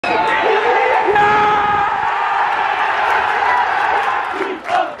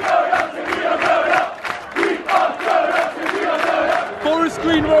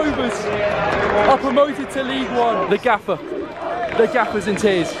are promoted to League One. The gaffer's in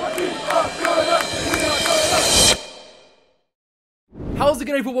tears. How's it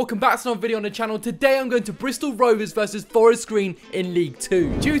going, everyone? Welcome back to another video on the channel. Today I'm going to Bristol Rovers versus Forest Green in League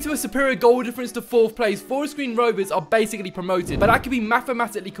 2. Due to a superior goal difference to 4th place, Forest Green Rovers are basically promoted, but that can be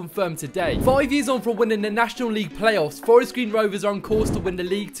mathematically confirmed today. 5 years on from winning the National League playoffs, Forest Green Rovers are on course to win the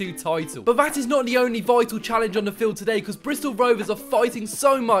League 2 title. But that is not the only vital challenge on the field today, because Bristol Rovers are fighting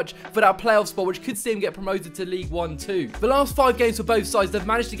so much for that playoff spot, which could see them get promoted to League 1 too. The last 5 games for both sides, they've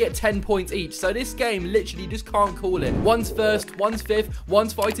managed to get 10 points each, so this game literally just can't call it. One's first, one's fifth,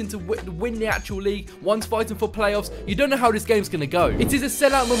 one's fighting to win the actual league, one's fighting for playoffs. You don't know how this game's going to go. It is a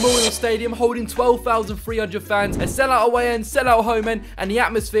sellout Memorial Stadium holding 12,300 fans, a sellout away end, sellout home end, and the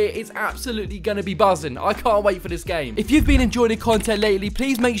atmosphere is absolutely going to be buzzing. I can't wait for this game. If you've been enjoying the content lately,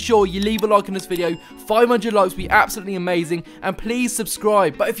 please make sure you leave a like on this video. 500 likes would be absolutely amazing, and please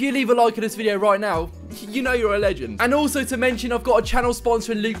subscribe. But if you leave a like on this video right now, you know you're a legend. And also to mention, I've got a channel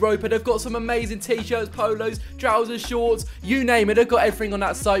sponsor in Luke Roper. They've got some amazing t-shirts, polos, trousers, shorts, you name it. They've got everything on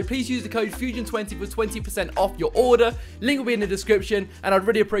that site. Please use the code FUSION20 for 20% off your order. Link will be in the description, and I'd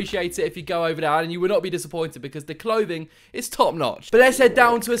really appreciate it if you go over there, and you will not be disappointed because the clothing is top notch. But let's head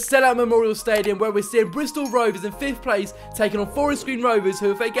down to a sellout Memorial Stadium where we're seeing Bristol Rovers in 5th place taking on Forest Green Rovers,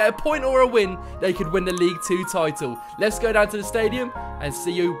 who if they get a point or a win, they could win the League 2 title. Let's go down to the stadium and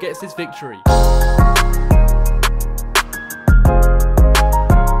see who gets this victory.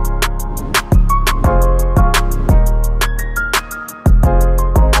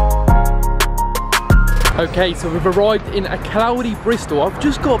 Okay, so we've arrived in a cloudy Bristol. I've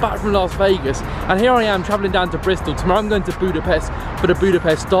just got back from Las Vegas, and here I am travelling down to Bristol. Tomorrow I'm going to Budapest for the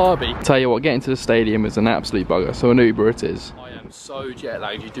Budapest Derby. Tell you what, getting to the stadium is an absolute bugger, so an Uber it is. I am so jet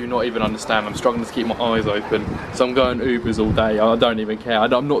lagged, you do not even understand. I'm struggling to keep my eyes open, so I'm going Ubers all day. I don't even care.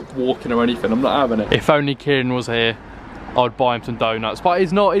 I'm not walking or anything, I'm not having it. If only Kieran was here, I'd buy him some donuts, but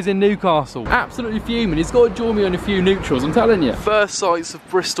he's not. He's in Newcastle. Absolutely fuming. He's got to join me on a few neutrals, I'm telling you. First sights of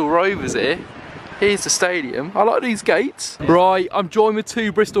Bristol Rovers here. Here's the stadium. I like these gates. Right, I'm joined with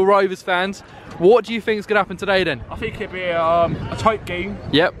 2 Bristol Rovers fans. What do you think is going to happen today then? I think it'll be a tight game.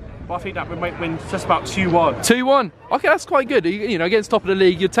 Yep. But I think that we might win just about 2-1. 2-1? Okay, that's quite good. You know, against top of the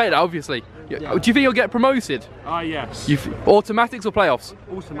league, you'd take that, obviously. Yeah. Do you think you'll get promoted? Yes. Automatics or playoffs?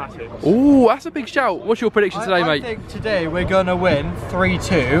 Automatics. Oh, that's a big shout. What's your prediction today, mate? I think today we're going to win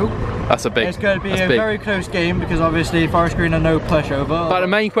 3-2. That's a big. It's going to be a very close game because obviously Forest Green are no pushover. But the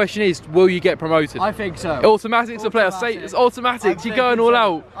main question is, will you get promoted? I think so. Automatics or playoffs? Say it's automatics. You're going all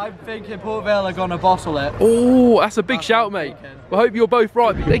out. I'm thinking Port Vale are going to bottle it. Oh, that's a big shout, mate. I hope you're both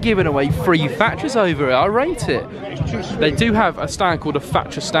right. They're giving away free Thatchers over it. I rate it. They do have a stand called a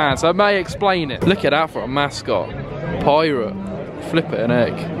Thatcher stand, so I may explain it. Look at that for a mascot. Pirate. Flip it an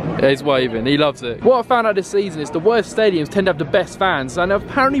egg. He's waving, he loves it. What I found out this season is the worst stadiums tend to have the best fans, and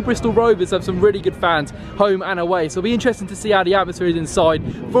apparently Bristol Rovers have some really good fans, home and away, so it'll be interesting to see how the atmosphere is inside.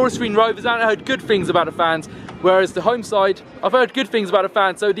 Forest Green Rovers, I haven't heard good things about the fans, whereas the home side, I've heard good things about the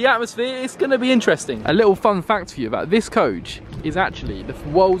fans, so the atmosphere is going to be interesting. A little fun fact for you about this coach is actually the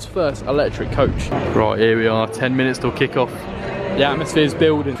world's first electric coach. Right, here we are, 10 minutes till kick-off. The atmosphere's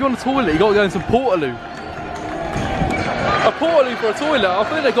building. If you're on the toilet, you got to go in some Portaloo. A Portaloo for a toilet? I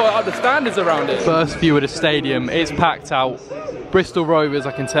think they've got up the standards around it. First view of the stadium, it's packed out. Bristol Rovers,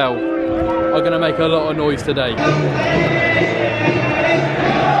 I can tell, are going to make a lot of noise today.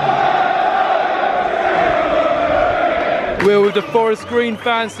 We're with the Forest Green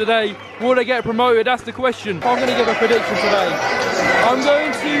fans today. Will they get promoted? That's the question. I'm going to give a prediction today. I'm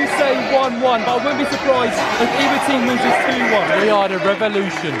going to say 1-1, but I wouldn't be surprised if either team loses 2-1. We are the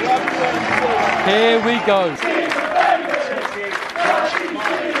revolution. Here we go.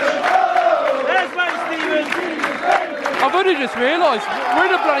 I've only just realised, we're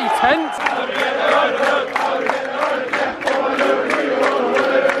in a bloody tent.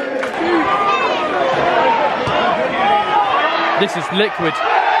 This is liquid.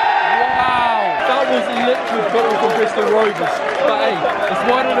 Wow, that was liquid bottle from Bristol Rovers. But hey, it's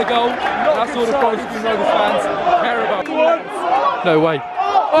 1 goal. That's all the Forest Green Rovers fans care about. No way.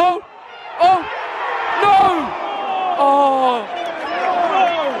 Oh! Oh! No! Oh!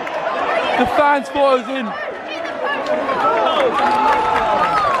 The fans thought it was in.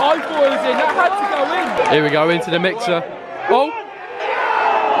 I thought it was in. That had to go in. Here we go, into the mixer. Oh!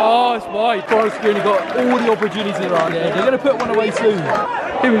 Oh, it's wide. Forest Green have got all the opportunities around here. They're going to put one away soon.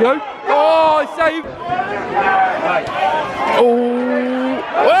 Here we go. Oh, it's saved. Oh.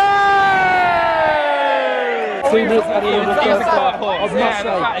 Hey! 2 minutes at the end of the first half. I must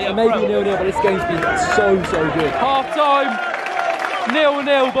say, it may be 0-0, but this game's been so good. Half time.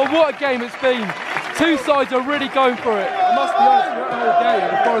 0-0, but what a game it's been. Two sides are really going for it. I must be honest, throughout the whole game,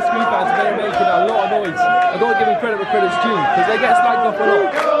 the Forest Green fans have been making a lot of noise. I've got to give them credit where credit's due, because they get slagged off a lot.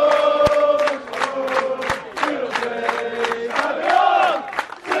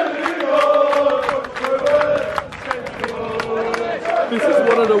 This is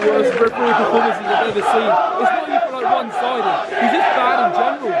one of the worst referee performances I've ever seen. It's not even like one-sided. He's just bad in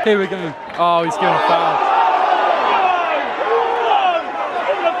general. Here we go. Oh, he's given a foul.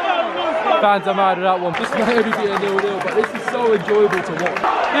 Fans are mad at that one. This may only be a 0-0, but this is so enjoyable to watch.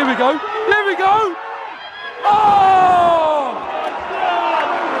 Here we go. Here we go. Oh!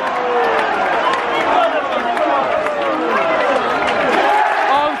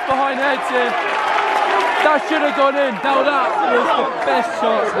 Arms behind heads here. That should have gone in. Now that was the best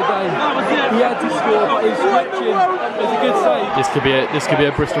chance of the game. He had to score, but he's switching. It's a good save. This could be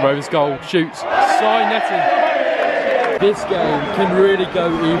a Bristol Rovers goal. Shoots. Side netting. This game can really go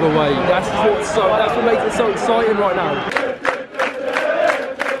either way. That's what makes it so exciting right now.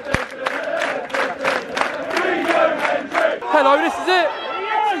 Hello, this is it.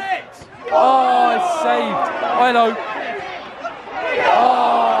 Oh, it's saved. Hello.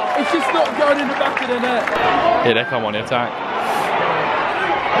 Oh, it's just not going in the back of the net. Here they come on the attack.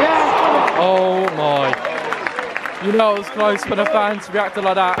 Oh my. You know it was close when the fans reacted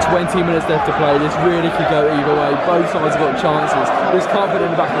like that. 20 minutes left to play. This really could go either way. Both sides have got chances. Just can't put it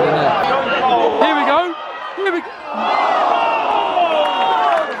in the back of the net. Here we go. Here we go.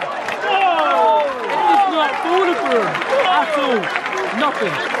 It's not falling for him at all.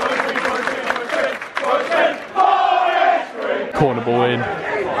 Nothing. Corner ball in.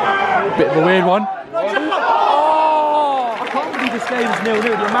 Bit of a weird one. Oh! I can't believe this game is 0-0.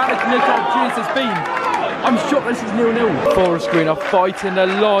 The amount of nick opportunities there's been. I'm shocked this is 0-0. Forest Green are fighting their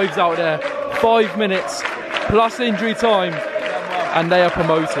lives out there. 5 minutes plus injury time, and they are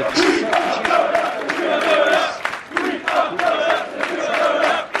promoted. I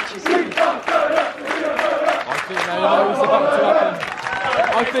think they know it's about to happen.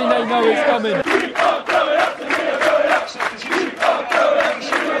 I think they know it's coming.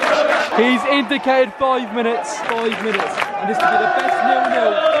 He's indicated 5 minutes. 5 minutes. And this could be the best 0-0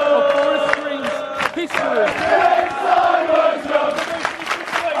 of Forest Green's history.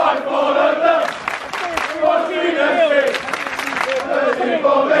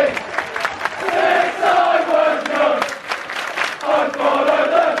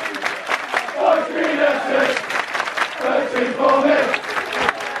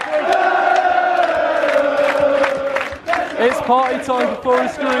 It's party time for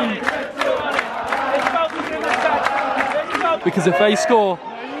Forest Green. Because if they score...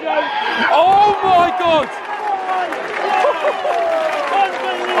 Oh my God!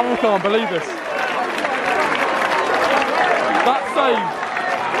 I can't believe this. That save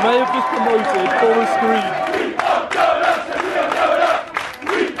may have just promoted Forest Green.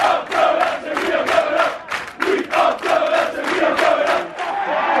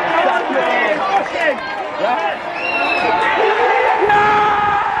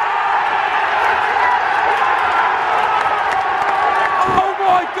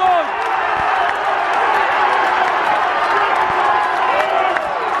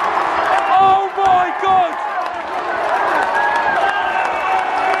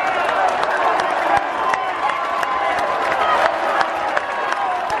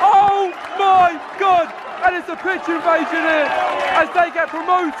 Pitch invasion here as they get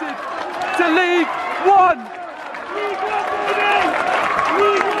promoted to League One.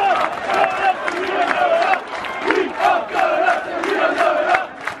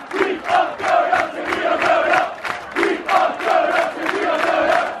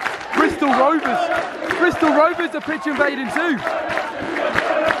 Bristol Rovers. Bristol Rovers are pitch invading too.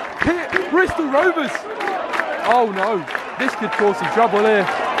 Bristol Rovers. Oh no, this could cause some trouble here.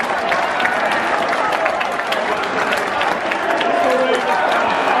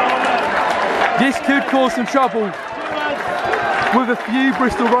 This could cause some trouble with a few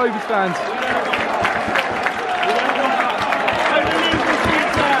Bristol Rovers fans.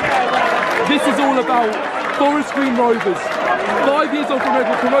 This is all about Forest Green Rovers. 5 years on from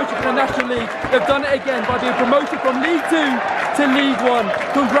promotion to the National League. They've done it again by being promoted from League 2 to League 1.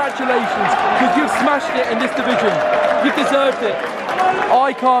 Congratulations, because you've smashed it in this division. You've deserved it.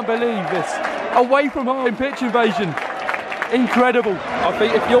 I can't believe this. Away from home pitch invasion. Incredible. I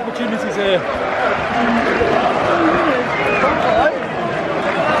think if the opportunity's here.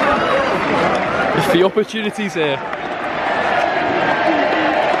 If the opportunity's here.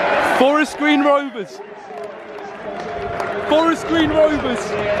 Forest Green Rovers. Forest Green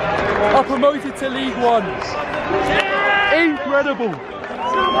Rovers are promoted to League 1. Incredible.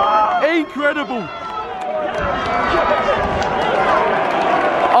 Incredible.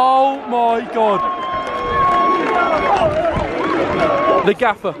 Oh my God. The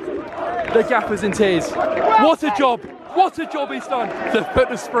gaffer's in tears. What a job he's done. To put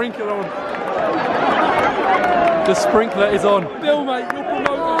the sprinkler on. The sprinkler is on. Bill, mate, you're promoted.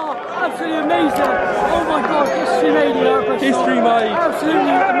 Oh, absolutely amazing. Oh my God, history made here at Bristol. History made.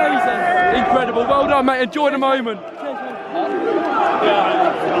 Absolutely amazing. Incredible. Well done, mate. Enjoy the moment.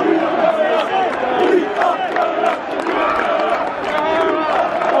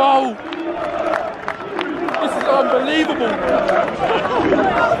 Whoa. This is unbelievable.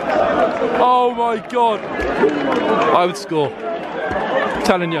 Oh my God. I would score. I'm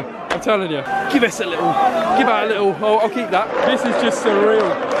telling you. Give out a little. Oh, I'll keep that. This is just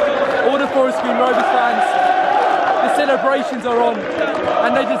surreal. All the Forest Green Rovers fans, the celebrations are on,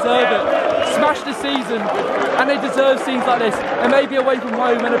 and they deserve it. Smash the season, and they deserve scenes like this. And maybe away from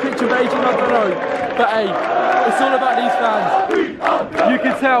home and a picture of Adrian, I don't know. But hey, it's all about these fans. You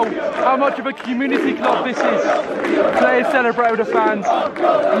can tell how much of a community club this is. Players celebrate with the fans.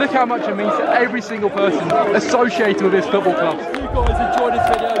 Look how much it means to every single person associated with this football club. If you guys enjoyed this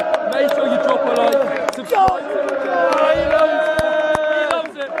video, make sure you drop a like, subscribe. He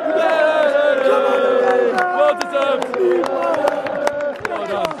loves it. Well deserved. Well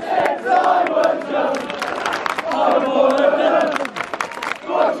done.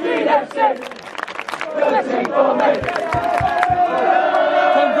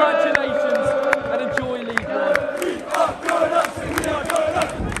 Congratulations and enjoy League One.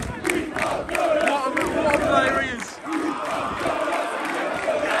 What a player he is.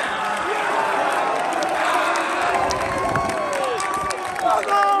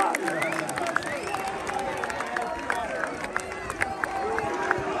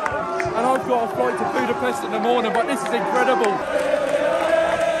 And I've got a flight to Budapest in the morning, but this is incredible.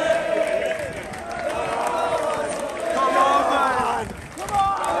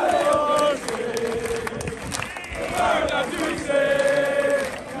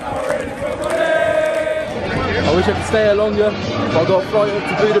 I wish I could stay here longer, but I've got a flight up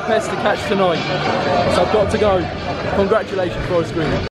to Budapest to catch tonight. So I've got to go. Congratulations, Forest Green.